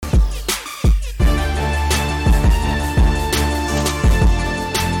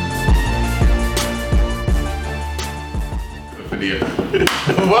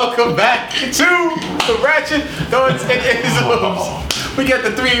Welcome back to the Ratchet Thoughts and Isms. We got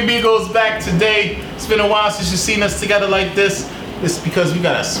the three amigos back today. It's been a while since you've seen us together like this. It's because we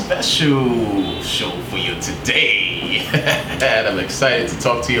got a special show for you today. And I'm excited to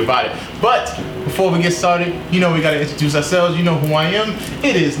talk to you about it. But before we get started, you know we gotta introduce ourselves. You know who I am.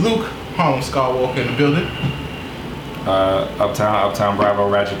 It is Luke, Harlem Skywalker in the building. Uptown Bravo,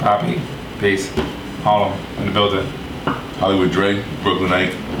 Ratchet Poppy. Peace. Harlem in the building. Hollywood Dre,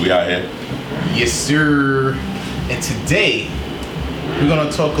 Brooklynite, we out here. Yes, sir. And today, we're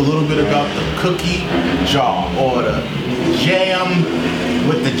gonna talk a little bit about the cookie jar, or the jam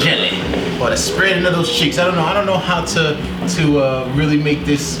with the jelly, or the spreading of those cheeks. I don't know how to really make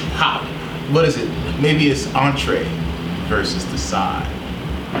this pop. What is it? Maybe it's entree versus the side.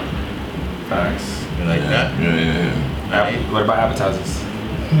 Facts. You like that? Yeah. Right? What about appetizers?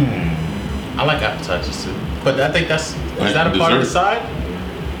 I like appetizers too. But I think is that a part of the side?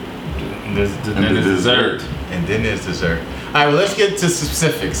 And the dessert. And then there's dessert. All right, well, let's get to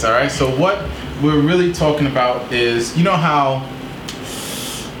specifics, all right? So what we're really talking about is, you know how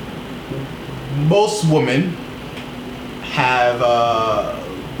most women have,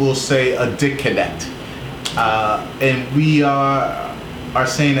 we'll say, a dick connect. And we are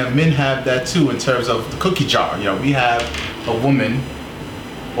saying that men have that too in terms of the cookie jar. You know, we have a woman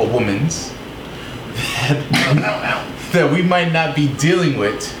or womans that we might not be dealing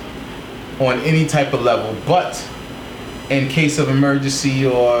with on any type of level, but in case of emergency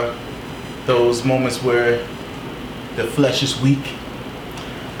or those moments where the flesh is weak,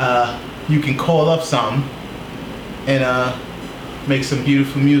 you can call up something and make some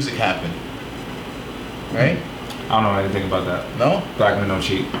beautiful music happen, right? I don't know anything about that. No? Black men don't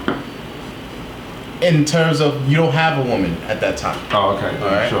cheat. In terms of you don't have a woman at that time. Oh, okay. All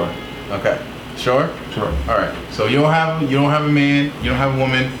right. Sure. Okay. Sure? Sure. All right. So you don't have a man, you don't have a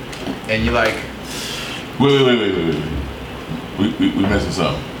woman, and you're like, Wait. We messed this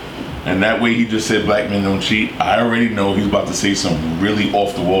up. And that way he just said black men don't cheat. I already know he's about to say some really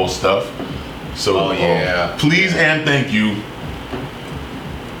off the wall stuff. So oh yeah. Please and thank you.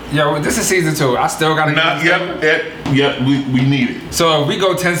 Yo, this is season 2. I still gotta Yep, we need it. So if we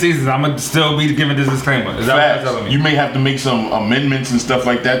go 10 seasons, I'm gonna still be giving this disclaimer. Is that what you're telling me? You may have to make some amendments and stuff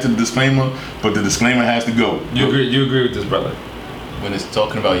like that to the disclaimer, but the disclaimer has to go. You agree with this, brother? When it's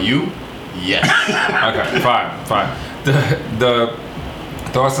talking about you, yes. Okay, fine. The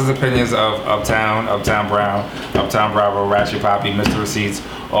thoughts and opinions of Uptown Brown, Uptown Bravo, Ratchet Poppy, Mr. Receipts,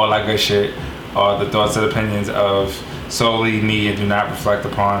 all that good shit are the thoughts and opinions of solely me and do not reflect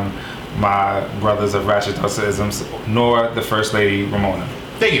upon my brothers of Ratchet Thoughts and Isms, nor the First Lady Ramona.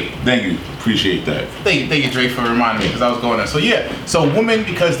 Thank you. Appreciate that. Thank you, Drake, for reminding me, because I was going there. So yeah, so women,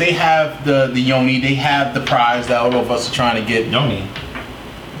 because they have the yoni, they have the prize that all of us are trying to get. Yoni?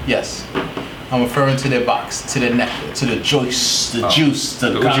 Yes. I'm referring to their box, to their nectar, to the juice,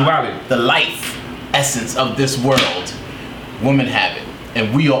 the life essence of this world. Women have it,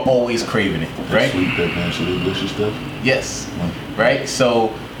 and we are always craving it, right? Sweet, that naturally delicious stuff. Yes, right?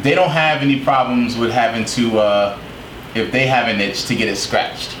 So they don't have any problems with having to, if they have an itch, to get it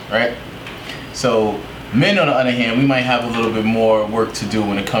scratched, right? So men, on the other hand, we might have a little bit more work to do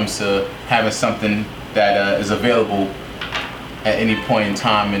when it comes to having something that is available at any point in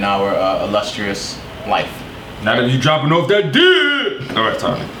time in our illustrious life. Now that you dropping off that dick! All right,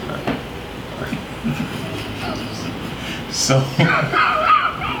 sorry. So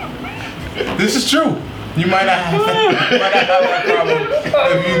this is true. You might not have that problem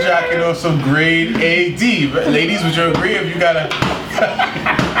if you jacking off some grade A, D. Ladies, would you agree if you gotta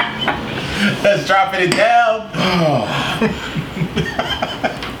let's dropping it down?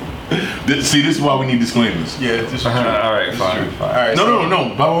 See, this is why we need disclaimers. Yeah, this is true. All right, fine. All right,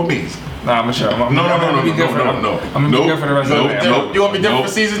 No, by all means. Nah, I'm sure. I'm No. I'm gonna be good for the rest of it. You want me different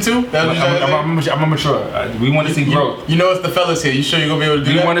for season 2? I'm mature. We want to see growth. You know it's the fellas here. You sure you're gonna be able to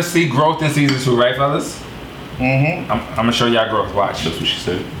do that? We want to see growth in season 2, right, fellas? Mm-hmm. I'm gonna show y'all growth. Watch. That's what she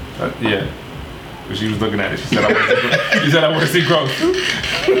said. Yeah. But she was looking at it. She said, I want to see growth.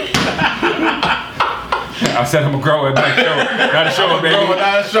 I said I'm a grower. Gotta show it, baby.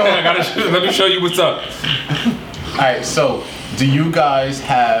 Let me show you what's up. Alright, so do you guys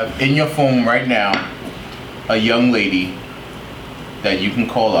have in your phone right now a young lady that you can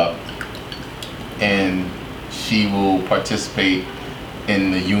call up and she will participate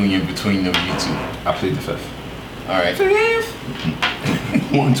in the union between you two? I plead the fifth. Alright.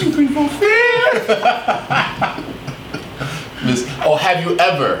 1, 2, 3, 4, 5. Or have you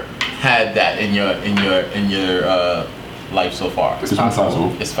ever had that in your life so far? It's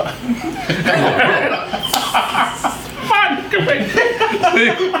possible. It's fine. nigga right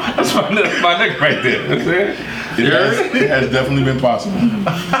there. That's my nigga right there. You know what I'm saying? It has definitely been possible.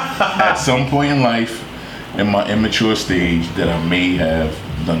 At some point in life, in my immature stage, that I may have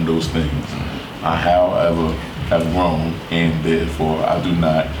done those things. I, however, have grown, and therefore I do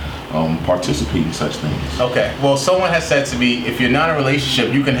not participate in such things. Okay. Well, someone has said to me, if you're not in a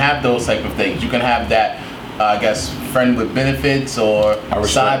relationship, you can have those type of things. You can have that, I guess, friend with benefits or I respect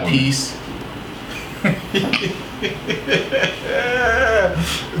side women. piece.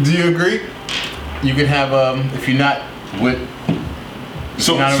 Do you agree? You can have if you're not with.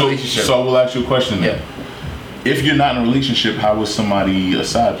 So, not in a so, relationship. so I will ask you a question then. Yeah. If you're not in a relationship, how is somebody a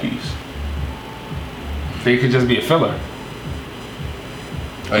side piece? They could just be a filler.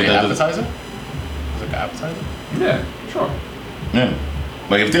 Are you an That doesn't- appetizer? Is it an appetizer? Yeah, sure. Yeah.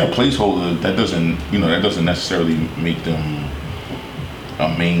 Like if they're a placeholder, that doesn't necessarily make them a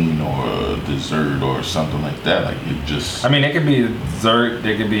main or a dessert or something like that. Like it just. I mean, they could be a dessert,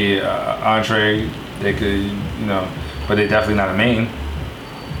 they could be an entree, they could, but they're definitely not a main. You know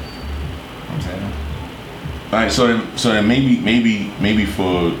what I'm saying? All right. So then maybe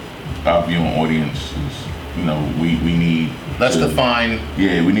for our viewing audiences, we need. Let's to- define.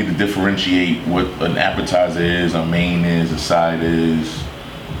 Yeah, we need to differentiate what an appetizer is, a main is, a side is,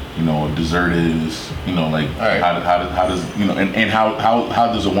 a dessert is, like right. how does and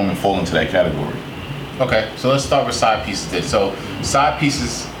how does a woman fall into that category? Okay, so let's start with side pieces then. So side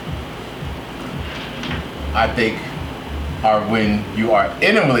pieces, I think, are when you are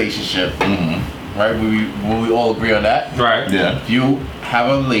in a relationship, right? Will we all agree on that? Right. Yeah. If you have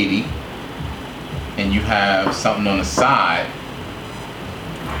a lady and you have something on the side,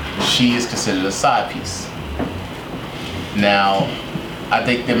 she is considered a side piece. Now, I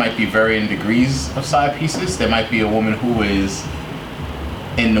think there might be varying degrees of side pieces. There might be a woman who is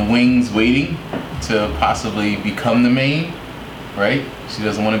in the wings waiting to possibly become the main, right? She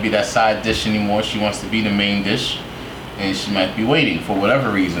doesn't want to be that side dish anymore. She wants to be the main dish, and she might be waiting for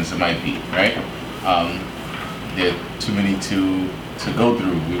whatever reasons it might be, right? There are too many to go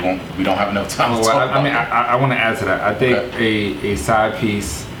through. We don't have enough time to Well, talk about. I want to add to that. I think a side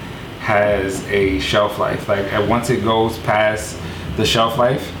piece has a shelf life. Like once it goes past the shelf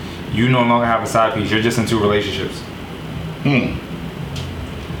life, you no longer have a side piece. You're just in two relationships.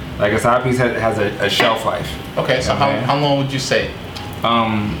 Like a side piece has a shelf life. Okay, so Okay. how long would you say?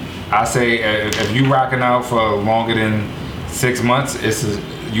 I say if you rocking out for longer than 6 months,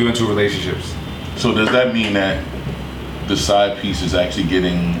 you in two relationships. So does that mean that the side piece is actually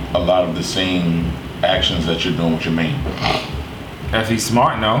getting a lot of the same actions that you're doing with your main? If he's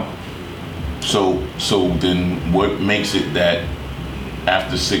smart, no. So then what makes it that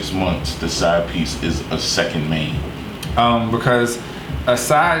after 6 months the side piece is a second main? Because a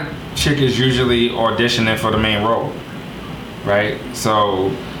side chick is usually auditioning for the main role, right?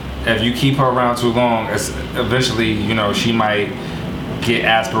 So if you keep her around too long, eventually, she might get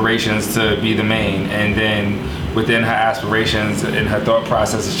aspirations to be the main, and then within her aspirations and her thought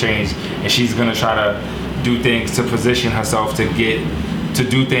process has changed, and she's gonna try to do things to position herself to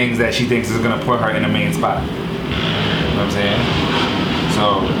do things that she thinks is gonna put her in the main spot. You know what I'm saying?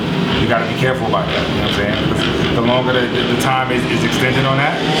 So you gotta be careful about that. You know what I'm saying? 'Cause the longer the time is extended on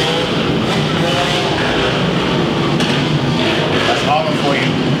that, That's all for you.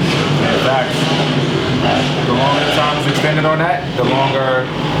 facts. The longer the time is extended on that, the longer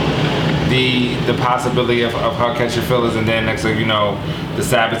the possibility of her catching feelings, and then next thing you know, the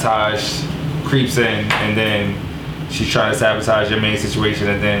sabotage creeps in, and then she's trying to sabotage your main situation,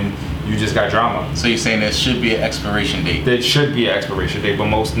 and then you just got drama. So you're saying there should be an expiration date? There should be an expiration date, but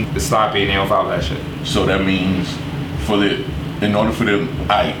most is sloppy and they don't follow that shit. So that means in order for them,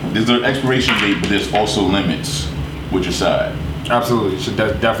 there's an expiration date, but there's also limits with your side. Absolutely,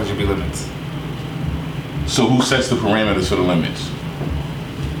 definitely should be limits. So who sets the parameters for the limits?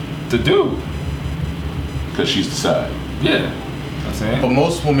 The dude, Because she's the side. yeah. I'm saying. But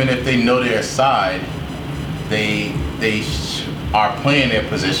most women, if they know their side, they are playing their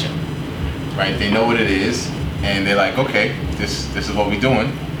position, right? They know what it is, and they're like, okay, this is what we're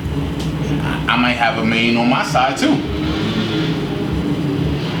doing. I might have a main on my side too.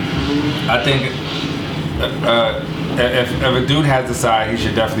 I think if a dude has the side, he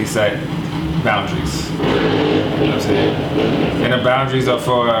should definitely set boundaries. You know what I'm saying? And the boundaries are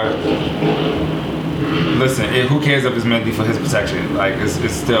for. Listen, who cares if it's mainly for his protection? Like,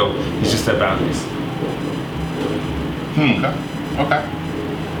 it's still, he should set boundaries. Okay.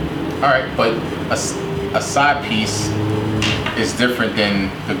 All right, but a side piece is different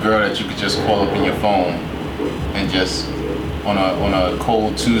than the girl that you could just call up in your phone and just on a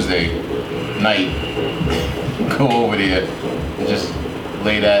cold Tuesday night go over there and just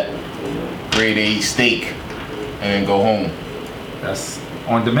lay that grade A steak and then go home. That's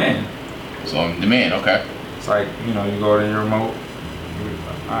on demand. So on demand, okay. It's like, you know, you go to your remote.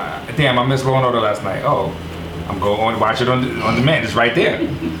 Damn, I missed Law and Order last night. Oh, I'm going to watch it on demand. It's right there. You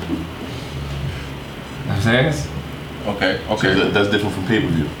know what I'm saying? Okay. So that's different from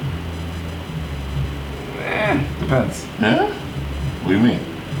pay-per-view. Depends. Yeah? What do you mean?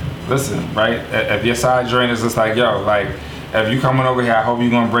 Listen, right? If your side joint is just like, yo, like, if you coming over here, I hope you're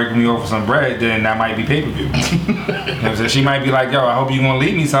gonna break me over some bread, then that might be pay-per-view. You know what I'm saying? She might be like, yo, I hope you're gonna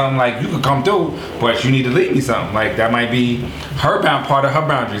leave me something. Like, you could come through, but you need to leave me something. Like, that might be her part of her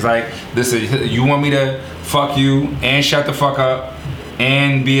boundaries. Like, this is, you want me to fuck you and shut the fuck up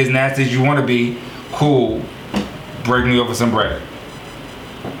and be as nasty as you want to be, cool, break me over some bread.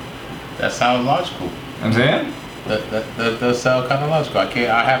 That sounds logical. You know what I'm saying? That does sound kind of logical.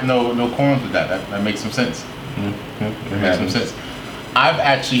 I have no qualms with that. That makes some sense. That makes some sense. I've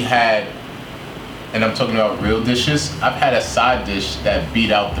actually had, and I'm talking about real dishes, I've had a side dish that beat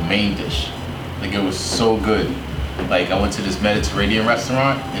out the main dish. Like, it was so good. Like, I went to this Mediterranean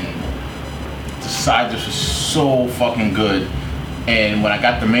restaurant and the side dish was so fucking good. And when I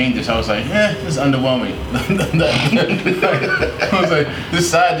got the main dish, I was like, it's underwhelming. I was like, this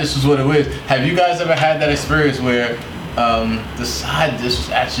side dish is what it is. Have you guys ever had that experience where the side dish was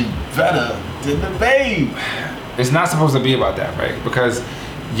actually better than the main? It's not supposed to be about that, right? Because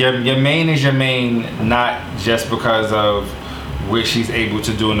your main is your main, not just because of what she's able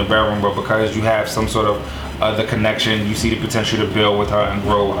to do in the bedroom, but because you have some sort of other connection, you see the potential to build with her and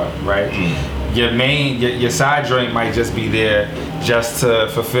grow her, right? Your main, your side joint might just be there just to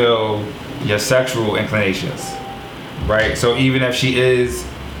fulfill your sexual inclinations, right? So even if she is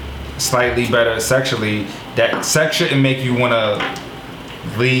slightly better sexually, that sex shouldn't make you want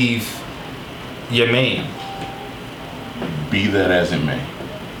to leave your main. Be that as it may.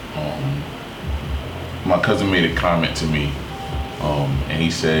 My cousin made a comment to me, and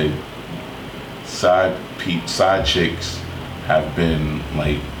he said, side chicks have been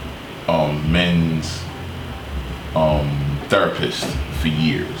like men's therapists for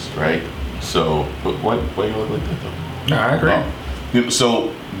years, right? So, but why you look like that though? No, I agree.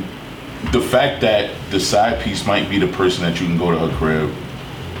 So, the fact that the side piece might be the person that you can go to her crib,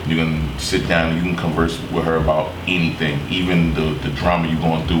 you can sit down, you can converse with her about anything, even the drama you're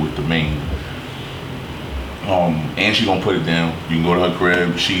going through with the main. And she gonna put it down. You can go to her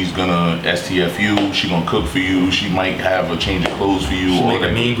crib. She's gonna STF you. She gonna cook for you. She might have a change of clothes for you. She make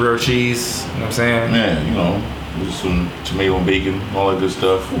a mean grilled cheese. You know what I'm saying? Yeah, you know, with some tomato and bacon, all that good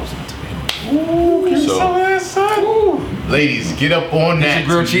stuff. Ooh, give me some of that, son. Ooh. Ladies, get up on that your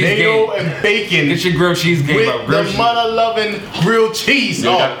grilled cheese tomato game. and bacon. Get your grilled cheese game with up. the mother-loving grilled cheese.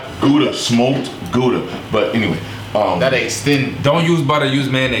 Yeah, Gouda, smoked Gouda. But anyway, that ain't thin. Don't use butter. Use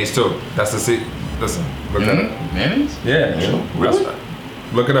mayonnaise too. That's the secret. Listen, look it up. Mayonnaise? Yeah. Really?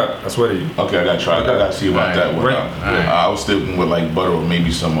 Look it up. I swear to you. Okay, I gotta try. I gotta see about that one. Right. I was sticking with like butter or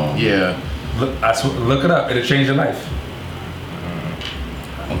maybe some. Yeah. Look it up. It'll change your life.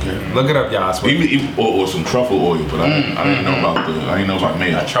 Okay. Look it up, y'all. I swear. Even or some truffle oil, but I didn't know about I didn't know about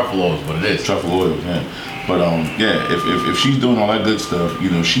mayo. That truffle oil is what it is. Truffle oil, yeah. But yeah, if she's doing all that good stuff, you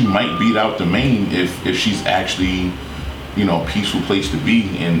know, she might beat out the main if she's actually, you know, a peaceful place to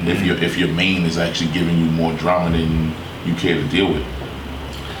be, and if your main is actually giving you more drama than you care to deal with.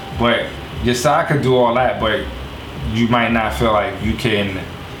 But your side could do all that, but you might not feel like you can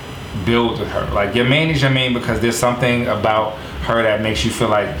build with her. Like, your main is your main because there's something about her that makes you feel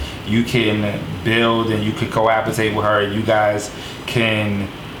like you can build and you can cohabitate with her. You guys can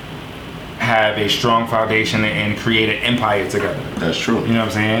have a strong foundation and create an empire together. That's true. You know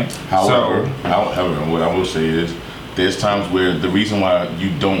what I'm saying? However, what I will say is, there's times where the reason why you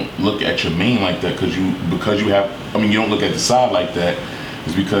don't look at your main like that, because you don't look at the side like that,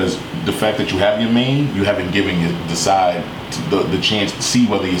 is because the fact that you have your main, you haven't given the side the chance to see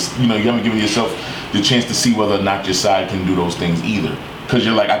whether you haven't given yourself the chance to see whether or not your side can do those things either. Because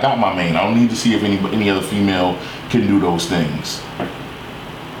you're like, I got my main. I don't need to see if any other female can do those things.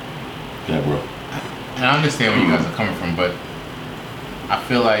 Yeah, bro. And I understand where you guys are coming from, but I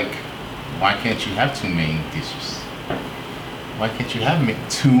feel like, why can't you have two main dishes? Why can't you have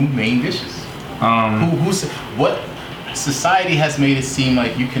two main dishes? What society has made it seem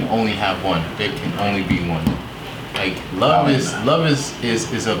like you can only have one. There can only be one. Like, love is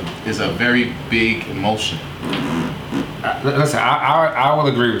a very big emotion. Listen, I will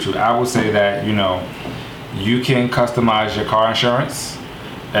agree with you. I will say that, you know, you can customize your car insurance.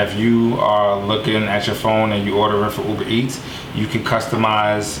 If you are looking at your phone and you ordering for Uber Eats, You can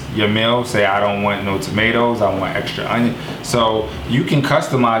customize your meal. Say, I don't want no tomatoes, I want extra onion. So you can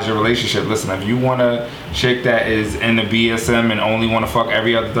customize your relationship. Listen, if you want a chick that is in the BSM and only want to fuck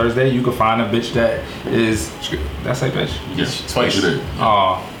every other Thursday, you can find a bitch that is. That's like bitch. Yes, Twice. yes, it is.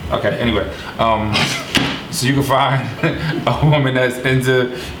 Oh, okay. Anyway, so you can find a woman that's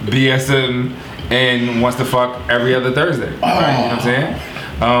into BSM and wants to fuck every other Thursday. Right? You know what I'm saying?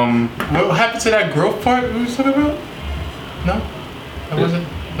 What happened to that growth part we were talking about? No? That wasn't?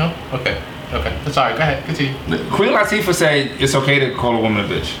 No? Okay. Okay. That's alright. Go ahead. Continue. Queen Latifah said it's okay to call a woman a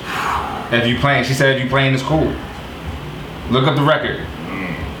bitch. If you playing, she said if you playing, it's cool. Look up the record.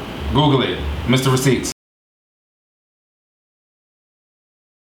 Google it. Mr. Receipts.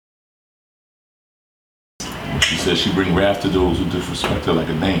 She said she bring wrath to those who disrespect her like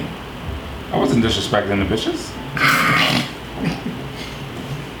a name. I wasn't disrespecting the bitches.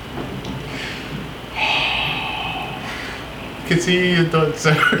 Continue your thoughts,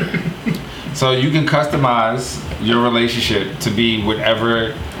 sir. So you can customize your relationship to be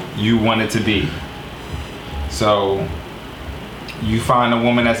whatever you want it to be. So you find a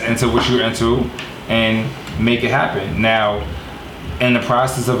woman that's into what you're into and make it happen. Now, in the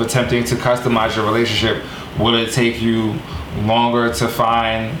process of attempting to customize your relationship, will it take you longer to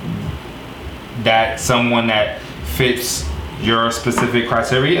find that someone that fits your specific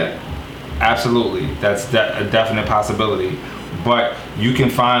criteria? Absolutely. That's a definite possibility. But you can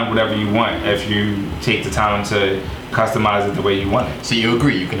find whatever you want if you take the time to customize it the way you want it. So you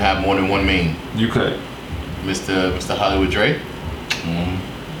agree you can have more than one main, You could. Mr. Hollywood Dre?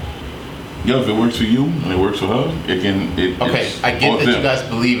 Yo, if it works for you and it works for her, it can. Okay, it's I get both that them. you guys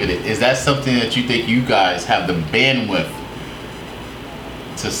believe in it. Is that something that you think you guys have the bandwidth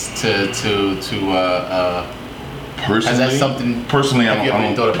to Personally, Is that something? Personally, have you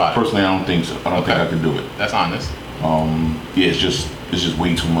ever thought about it? Personally, I don't think so. I don't think I could do it. That's honest. Yeah, it's just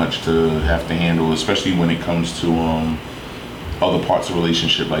way too much to have to handle, especially when it comes to other parts of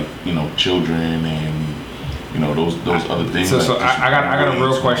relationship, like children and those other things. So that just I got a way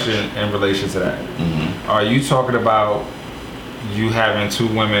real too question much. in relation to that. Mhm. Are you talking about you having two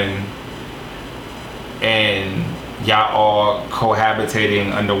women and y'all all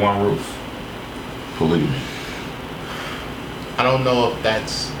cohabitating under one roof? Polygamy. I don't know if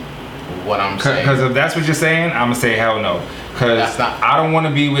that's what I'm saying. Because if that's what you're saying, I'm gonna say hell no. Because That's not- I don't want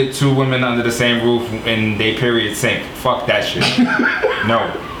to be with two women under the same roof and they period sink. Fuck that shit. No,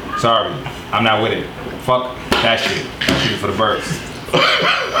 sorry, I'm not with it. Fuck that shit. That shit is for the birds.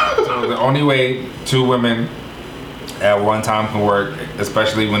 So the only way two women at one time can work,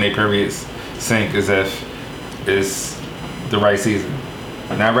 especially when they periods sink, is if it's the right season.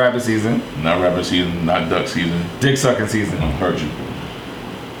 Not rabbit season, Not rabbit season, not duck season. dick sucking season. I heard you.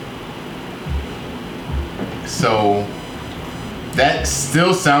 So that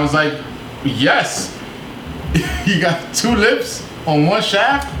still sounds like yes. You got two lips on one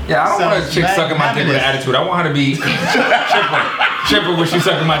shaft. Yeah, I don't want a Sounds chick mad sucking my dick with an happiness. attitude. I want her to be chipper when she's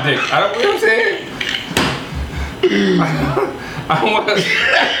sucking my dick. I don't, you know what I'm saying? I don't want. You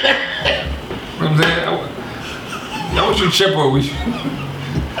know what I'm saying? I want you chipper.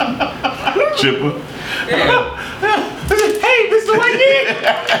 Chipper. Yeah. Hey, Mr.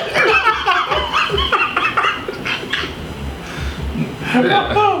 White.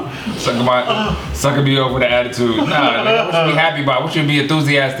 Sucking me over with an attitude. Nah, nigga, I want you to be happy about it. I want you to be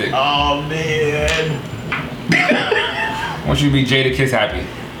enthusiastic. Oh man. I want you to be Jada Kiss happy.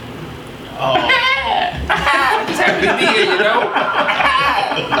 Oh. I'm just happy to be here, you know?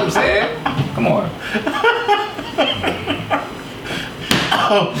 You know what I'm saying? Come on.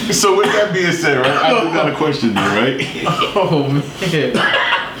 So with that being said, right, I do got a question there, right? Oh man.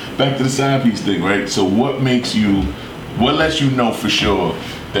 Back to the side piece thing, right? So what lets you know for sure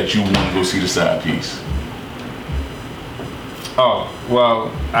that you want to go see the side piece? Oh, well,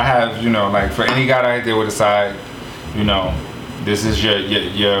 I have, like for any guy out there with a side, this is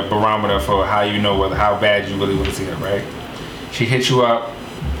your barometer for how you know how bad you really want to see her, right? She hits you up,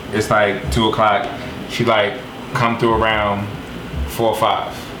 it's like 2 o'clock, she like come through around 4 or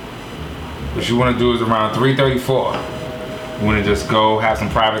 5. What you want to do is around 3:34. You want to just go have some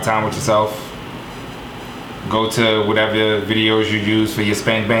private time with yourself. Go to whatever videos you use for your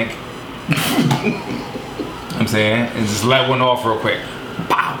spank bank. I'm saying, and just let one off real quick.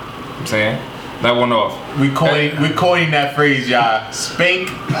 Pow! I'm saying, let one off. We coining that phrase, y'all. Spank.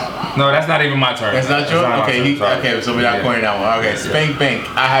 No, that's not even my term. That's not your. my Okay, term, sorry. okay. So we're not Yeah. coining that one. Okay, Yeah. spank bank.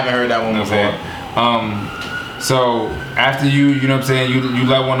 I haven't heard that one You know what before. I'm saying? So after you know what I'm saying, you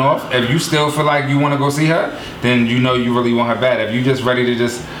let one off. If you still feel like you want to go see her, then you know you really want her bad. If you just ready to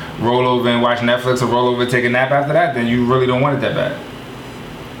just roll over and watch Netflix or roll over and take a nap after that, then you really don't want it that bad.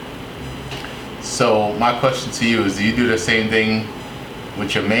 So my question to you is, do you do the same thing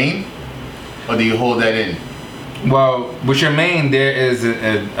with your main, or do you hold that in? Well, with your main, there is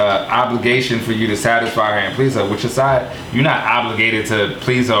an obligation for you to satisfy her and please her. With your side, you're not obligated to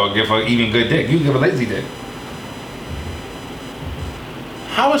please her or give her even good dick. You can give her lazy dick.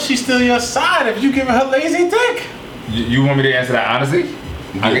 How is she still your side if you giving her lazy dick? You want me to answer that honestly?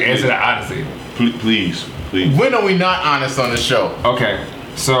 I can answer that honestly. Please. When are we not honest on the show? Okay,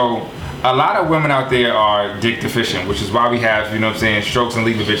 so a lot of women out there are dick deficient, which is why we have, you know what I'm saying, strokes and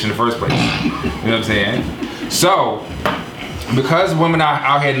leave-a-bitch in the first place. You know what I'm saying? So, because women are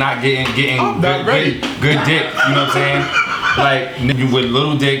out here not getting good dick, you know what I'm saying? Like with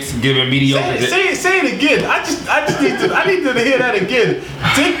little dicks giving mediocre dick. Say it again. I just need to hear that again.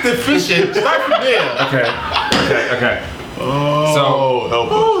 Dick deficient. Start from there. Okay. Oh, so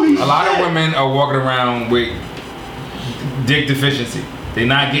a lot of women are walking around with dick deficiency. They're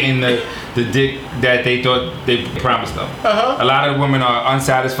not getting the dick that they thought they promised them. A lot of women are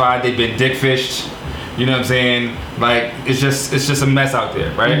unsatisfied. They've been dick fished. You know what I'm saying? Like it's just a mess out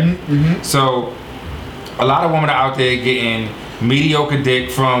there, right? So a lot of women are out there getting mediocre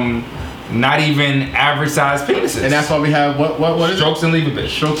dick from not even average sized penises. And that's why we have what is strokes and leave-a-bitch.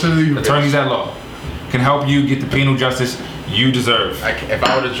 Strokes and leave-a-bitch. Attorneys at law can help you get the penal justice you deserve. If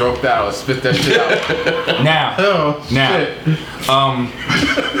I would have joked that, I would spit that shit out. Now,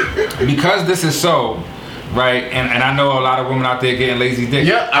 because this is so, right, and I know a lot of women out there getting lazy dick.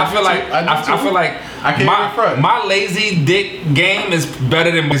 Yeah, I feel like my lazy dick game is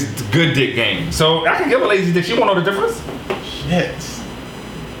better than my good dick game. So I can give a lazy dick. She won't know the difference. Shit.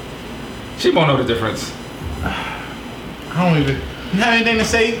 She won't know the difference. I don't even. You have anything to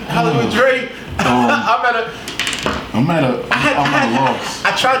say, Hollywood Dre? I'm at a loss.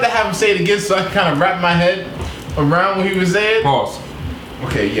 I tried to have him say it again so I could kind of wrap my head around what he was saying. Pause.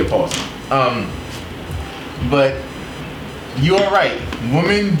 Okay, yeah, pause. But you are right.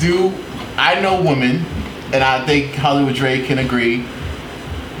 Women do. I know women, and I think Hollywood Dre can agree,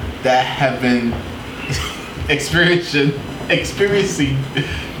 that have been experiencing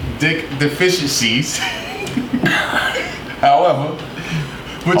dick deficiencies. However,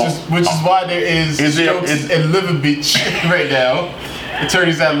 which is why there is strokes and leave-a-bitch right now.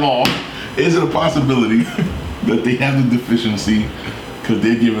 Attorneys at law. Is it a possibility that they have the deficiency because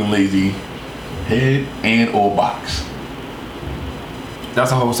they're giving lazy head and or box?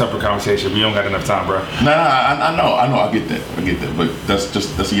 That's a whole separate conversation. We don't got enough time, bro. Nah, I know, I get that. But that's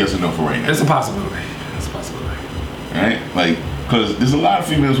a yes or no for right now. It's a possibility. Right? Like, because there's a lot of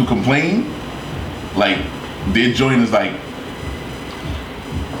females who complain, like their joint is like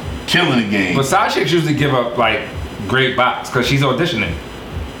killing the game. But side chicks usually give up like great box because she's auditioning.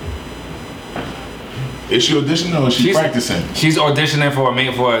 Is she auditioning or is she's practicing? She's auditioning for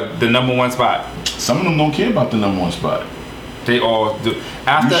the #1 spot. Some of them don't care about the #1 spot. They all do.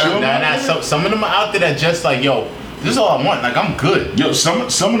 After some of them are out there that just like, yo, this is all I want. Like, I'm good. Yo, some of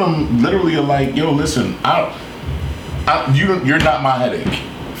them literally are like, yo, listen, you're not my headache.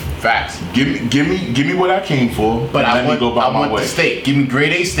 Facts. Give me what I came for. But I want way. the steak. Give me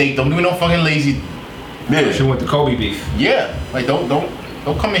grade A steak. Don't give me no fucking lazy. Yeah. She want the Kobe beef. Yeah. Like don't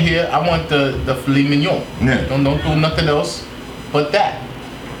come in here. I want the filet mignon. Yeah. Don't do nothing else but that.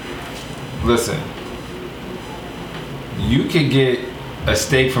 Listen. You can get a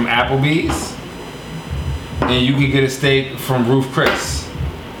steak from Applebee's, and you can get a steak from Ruth Chris,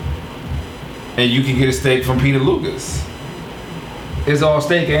 and you can get a steak from Peter Luger's. It's all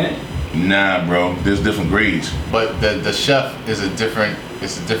steak, ain't it? Nah, bro. There's different grades. But the chef is a different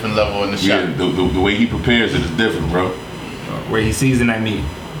level in the chef. Yeah, the way he prepares it is different, bro. Where he seasons that meat.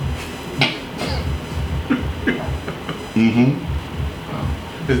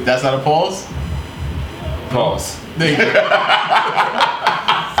 That's not a pause? Pause.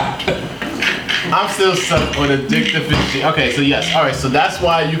 I'm still stuck on the dick deficiency. Okay, so yes. All right, so that's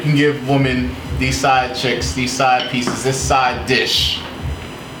why you can give women these side chicks, these side pieces, this side dish,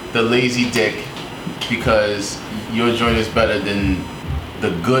 the lazy dick, because your joint is better than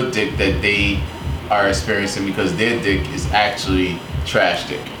the good dick that they are experiencing because their dick is actually trash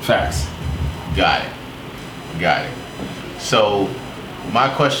dick. Facts. Got it. So my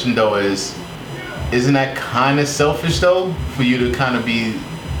question though is, isn't that kind of selfish though for you to kind of be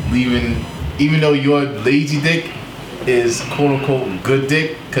leaving, even though your lazy dick is quote unquote good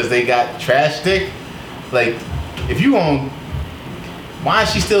dick because they got trash dick? Like, if you gonna why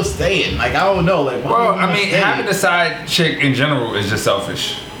is she still staying? Like, I don't know. Like, why Well, would I you mean, stay? having a side chick in general is just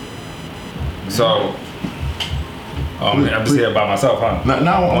selfish. So, I'm just here by myself, huh? No,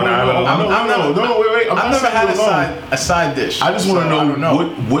 On an island alone? no, wait. I've not never saying had you're alone. a side dish. I just want to so I don't know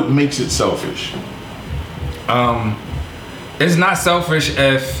what makes it selfish. It's not selfish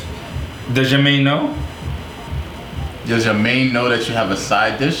if does your main know? Does your main know that you have a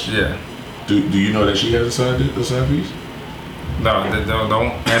side dish? Yeah. Do you know that she has a side piece? No,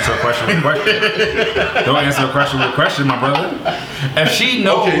 don't answer a question with a question. Don't answer a question with a question, my brother. If she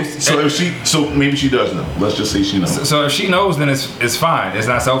knows, Okay, so maybe she does know. Let's just say she knows. so if she knows, then it's fine. It's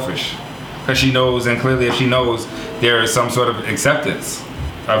not selfish because she knows, and clearly, if she knows, there is some sort of acceptance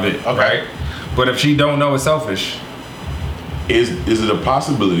of it, Okay. right? But if she don't know, it's selfish. Is it a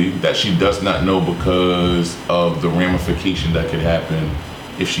possibility that she does not know because of the ramification that could happen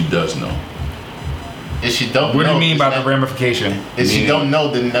if she does know? If she don't What know, do you mean by doesn't the ramification? that- If she don't know,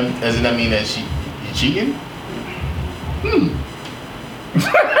 then doesn't that mean that she cheating?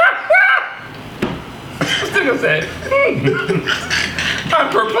 This nigga said, I'm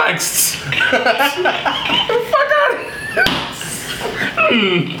perplexed. Fuck out.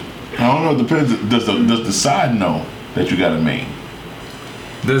 I don't know. It depends. Does the side know that you got a main?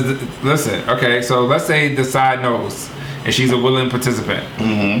 Listen, okay, so let's say the side knows and she's a willing participant.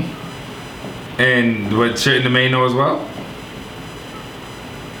 Mm-hmm. And shouldn't the main know as well?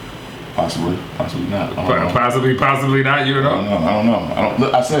 Possibly not. I don't know. Possibly not, you I know? don't know.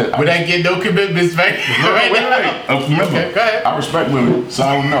 Look, I said. Would I get no commitments back? Wait. Remember, Okay, go ahead. I respect women, so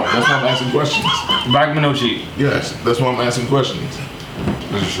I don't know. That's why I'm asking questions. Black men don't cheat. Yes, that's why I'm asking questions.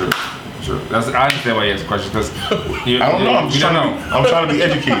 This is true. True. I understand why you ask questions because I don't know. You don't know. I'm trying to be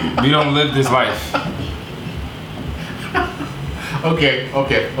educated. We don't live this life. Okay.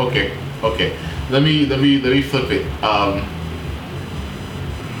 Let me flip it.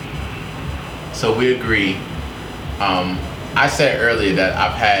 So we agree. I said earlier that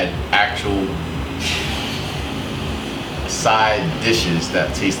I've had actual side dishes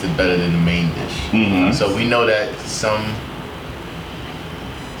that tasted better than the main dish. Mhm. So we know that some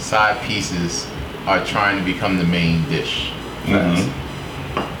side pieces are trying to become the main dish. Mhm.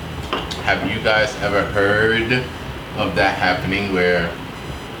 Have you guys ever heard of that happening where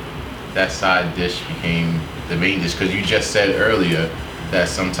that side dish became the main dish? Because you just said earlier that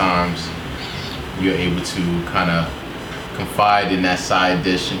sometimes you're able to kind of confide in that side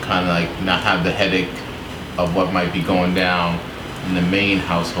dish and kind of like not have the headache of what might be going down in the main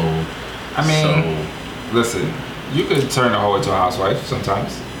household. I mean, listen, you could turn a hoe into a housewife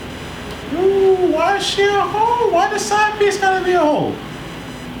sometimes. Ooh, why is she a hoe? Why the side piece gotta be a hoe?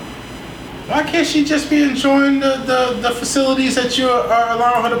 Why can't she just be enjoying the facilities that you are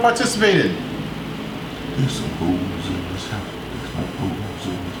allowing her to participate in? There's some booze in this house. There's no booze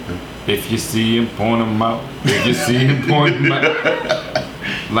in this house. If you see him, point him out. If you see him, point him out.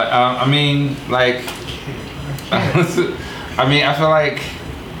 Like, I mean, like, I feel like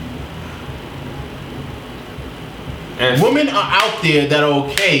if Women are out there that are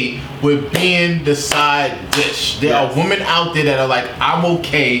okay with being the side dish. There Yes. are women out there that are like, I'm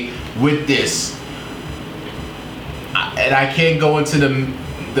okay with this. And I can't go into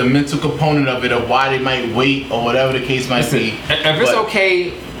the mental component of it of why they might wait or whatever the case might listen, be. if it's But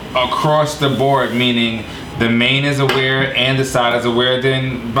okay across the board, meaning the main is aware and the side is aware,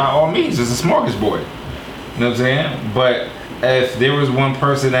 then by all means, it's a smorgasbord. You know what I'm saying? But if there was one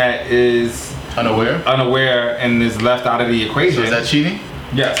person that is Unaware? unaware and is left out of the So equation, is that cheating?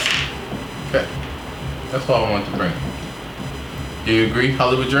 yes. Okay. That's all I wanted to bring. Do you agree,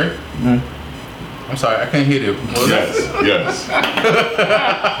 Hollywood Drake? I'm sorry, I can't hear you. What was that? Yes.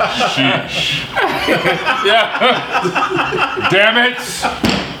 Sheesh. Yeah. Damn it.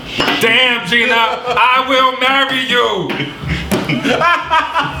 Damn, Gina, I will marry you.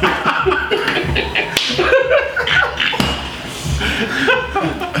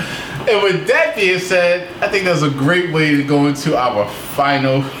 And with that being said, I think that's a great way to go into our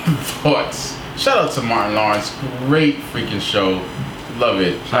final thoughts. Shout out to Martin Lawrence. Great freaking show. Love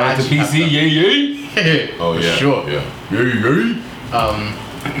it. Shout out to PC, yay. Oh For yeah. sure. Yeah.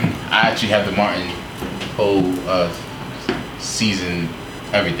 I actually have the Martin whole season,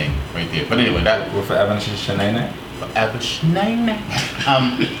 everything right there. But anyway, that We're forever Shanae. forever.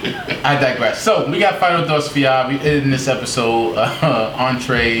 I digress. So we got final thoughts for y'all. We in this episode,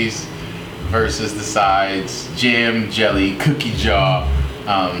 entrees versus the sides, jam, jelly, cookie jar,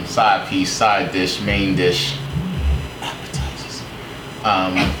 side piece, side dish, main dish, appetizers.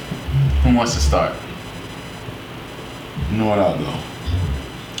 Who wants to start? You know what I'll go?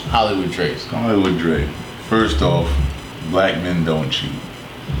 Hollywood Trace. Hollywood Dre. First off, black men don't cheat.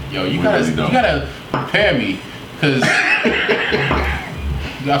 Yo, you We gotta really don't. you gotta prepare me, cause.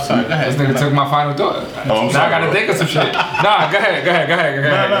 I'm sorry. Go ahead. This nigga took my final thought. Oh, I'm Now I sorry, gotta bro. think of some shit. Nah, go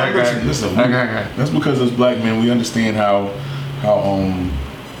ahead. Listen. Okay. That's because as black men, we understand how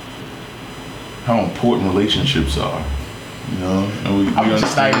important relationships are. You know, and we I'm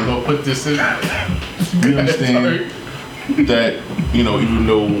just not understand. even gonna put this in. We understand that, you know, even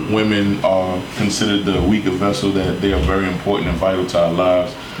though women are considered the weaker vessel, that they are very important and vital to our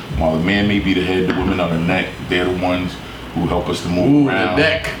lives. While the man may be the head, the women are the neck. They're the ones who help us to move Ooh, around. the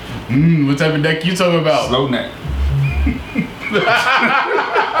deck. What type of deck you talking about? Slow neck.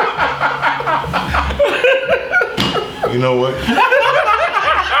 You know what?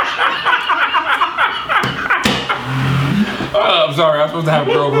 I'm sorry. I'm supposed to have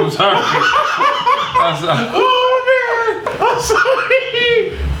girl. I'm sorry. I'm sorry. Oh man, I'm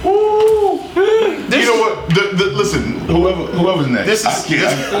sorry. Ooh. You know what? Listen, whoever's next. This is- I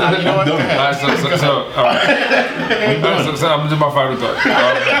can't. you know what? I'm done. Go ahead. Alright, all right. So I'm gonna do my final thought.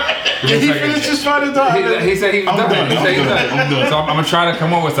 Did he finish his final thought? He said he was I'm done. done. He said he's I'm done. So I'm gonna try to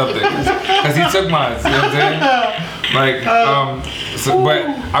come up with something because he took mine. You know what I'm saying? Like, but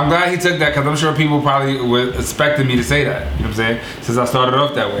I'm glad he took that because I'm sure people probably were expecting me to say that. You know what I'm saying? Since I started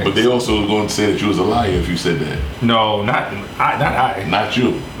off that way. But they also going to say that you was a liar if you said that. No, not I. Not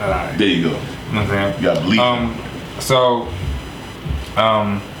you. Not I. There you go. You know what I'm saying? You gotta believe.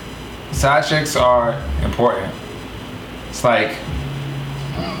 Side chicks are important. It's like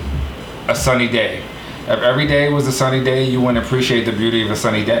a sunny day. If every day was a sunny day, you wouldn't appreciate the beauty of a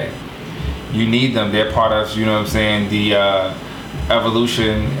sunny day. You need them. They're part of, you know what I'm saying, the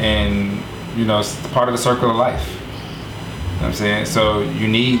evolution and, you know, it's part of the circle of life. You know what I'm saying? So you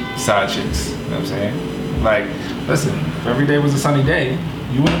need side chicks. You know what I'm saying? Like, listen, if every day was a sunny day,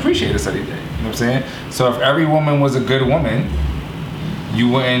 you wouldn't appreciate a sunny day. You know what I'm saying? So if every woman was a good woman, you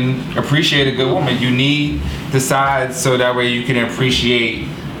wouldn't appreciate a good woman. You need the sides so that way you can appreciate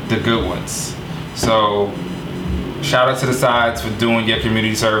the good ones. So shout out to the sides for doing your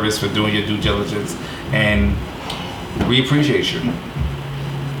community service, for doing your due diligence, and we appreciate you.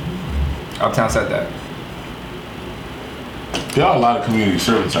 Uptown said that. There are a lot of community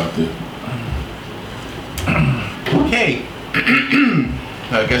servants out there. Okay.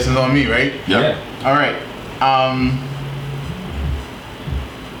 I guess it's on me, right? Yep. All right.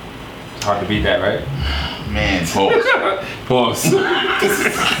 It's hard to beat that, right? Man. Pause. Pause.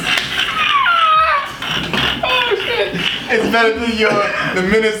 It's better than the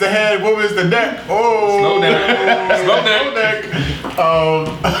minutes ahead. What was the deck? Oh. Slow neck. Slow neck.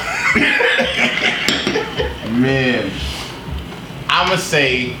 Man. I'ma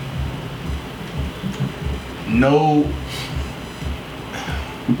say no.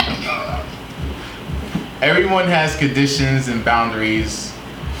 Everyone has conditions and boundaries.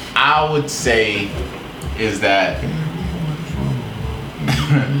 I would say is that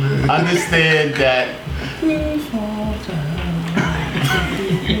understand that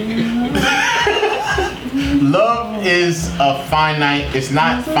love is a finite, it's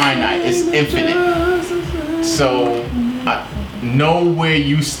not finite, it's infinite. So know where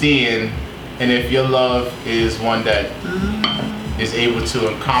you stand, and if your love is one that is able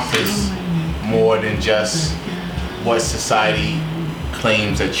to encompass more than just what society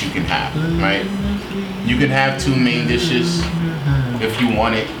claims that you can have, right? You can have two main dishes if you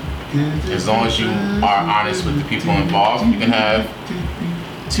want it, as long as you are honest with the people involved. You can have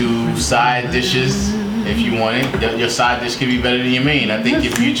two side dishes if you want it. Your side dish could be better than your main. I think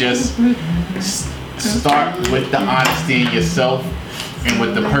if you just start with the honesty in yourself and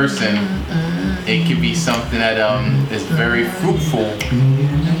with the person, it could be something that is very fruitful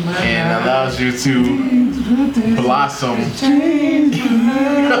and allows you to blossom.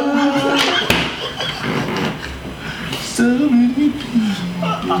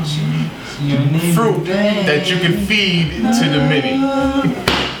 Fruit that you can feed to the many.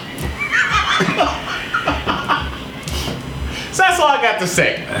 So that's all I got to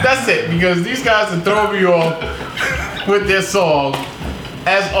say. That's it, because these guys are throwing me off with their song.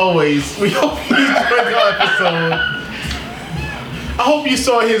 As always, we hope you enjoyed the episode. I hope you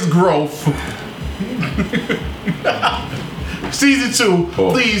saw his growth. Season 2,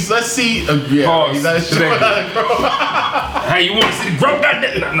 please, let's see. Yeah, Pause. he's not showing how to grow. Hey, you want to see the growth?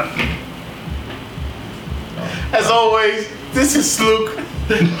 No. As always, this is Sluke,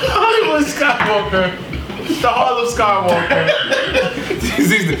 Hollywood Skywalker, the Harlem Skywalker.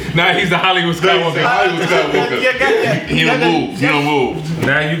 He's the Hollywood Skywalker. Hollywood Skywalker. He don't move.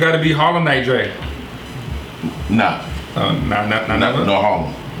 Now you gotta be Harlem Night Dre. Nah. Not No, never? no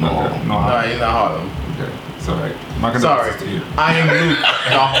Harlem. No Okay. Harlem. No No, Harlem. he's not Harlem. Okay. It's alright. My Sorry. condolences to you. I am Luke,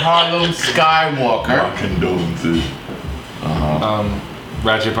 the Harlem Skywalker. My condolences.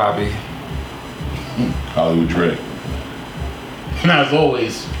 Ratchet Poppy. Hollywood Drake. And as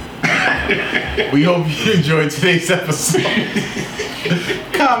always, we hope you enjoyed today's episode.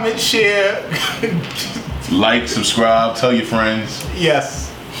 Comment, share. Like, subscribe, tell your friends.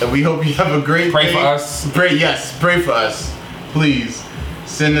 Yes. And we hope you have a great Pray day. for us. Pray, yes, pray for us. Please.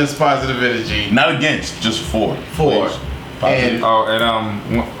 Send us positive energy. Not against, just for. For. Please. And Oh, and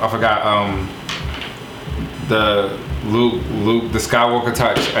I forgot the Luke the Skywalker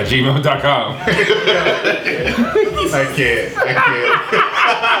Touch at gmail.com. I can't.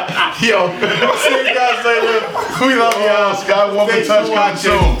 Yo, see you guys later. We love y'all. Skywalker Thanks Touch for coming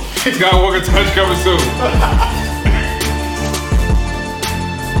watching. soon. Skywalker Touch coming soon.